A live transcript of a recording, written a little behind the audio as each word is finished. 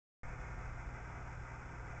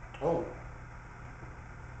Oh,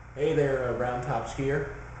 hey there, RoundTopSkier. I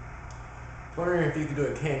was wondering if you could do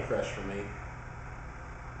a can crush for me.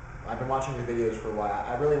 I've been watching your videos for a while.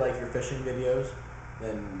 I really like your fishing videos,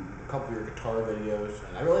 and a couple of your guitar videos,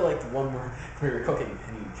 and I really liked one where you're cooking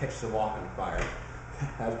and you catch the wok on fire.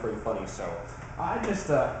 That was pretty funny. So I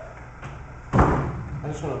just want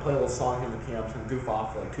to play a little song here in the piano. I'm just gonna goof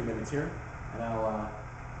off for like 2 minutes here, and I'll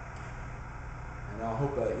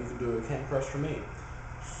hope that you can do a can crush for me.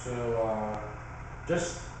 So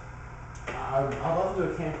I'd love to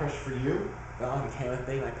do a can crush for you. I don't have a can with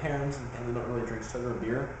me. My parents and family don't really drink soda or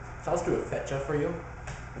beer, so I'll just do a fetcha for you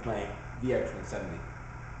with my VX170.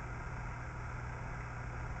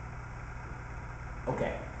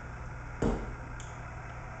 Okay.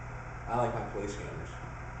 I like my police scanners.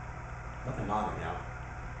 Nothing on me now.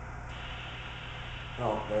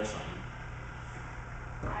 Oh, there's something.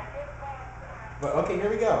 But okay,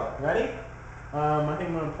 here we go. Ready? I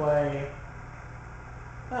think I'm gonna play.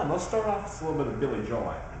 Let's start off with a little bit of Billy Joel.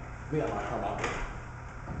 I think we got my come up with.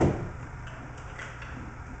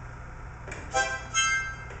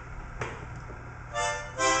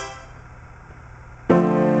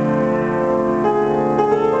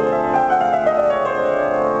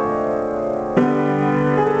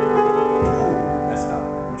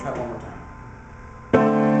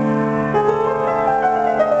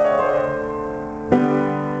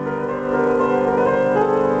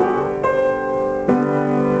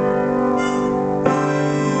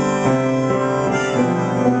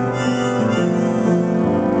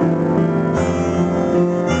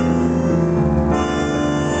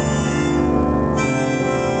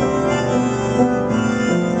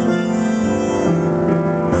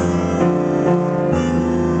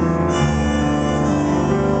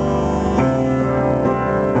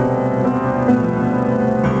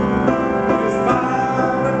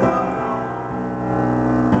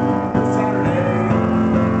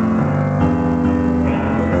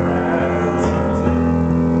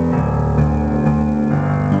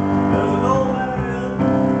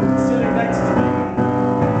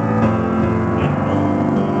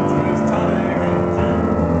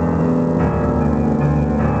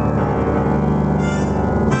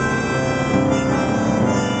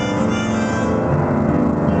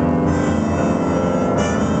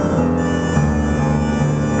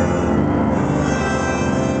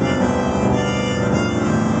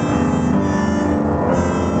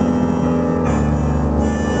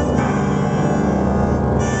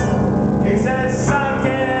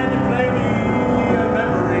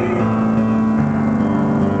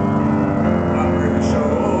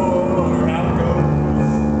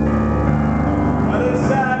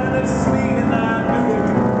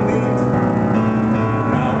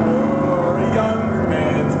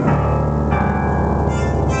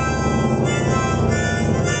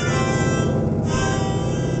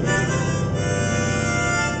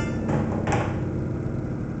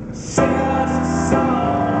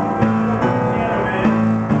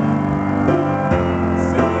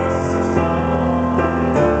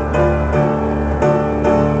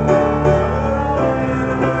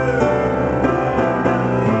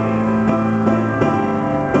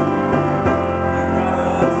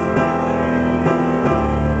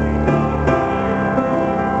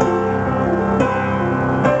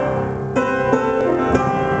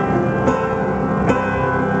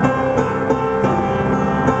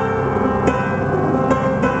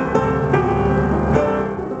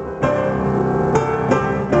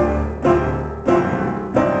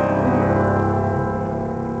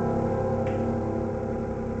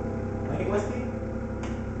 Whiskey?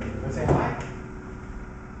 Wanna say hi?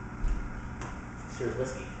 Here's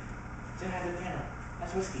whiskey. Say hi to the camera.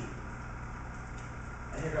 That's whiskey.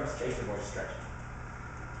 And here comes Chaser voice stretch.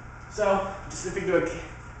 So, just if you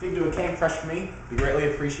can do a can crush for me, it'd be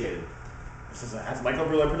greatly appreciated. This is a Michael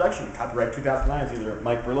Burlow production. Copyright 2009 is either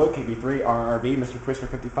Mike Burlow, KB3, RRV, Mr. Twister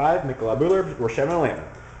 55, Nicola Buller, or Chevin Atlanta.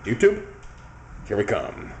 YouTube, here we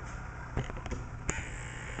come.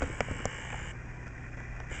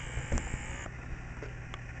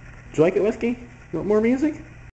 Did you like it, Whiskey? You want more music?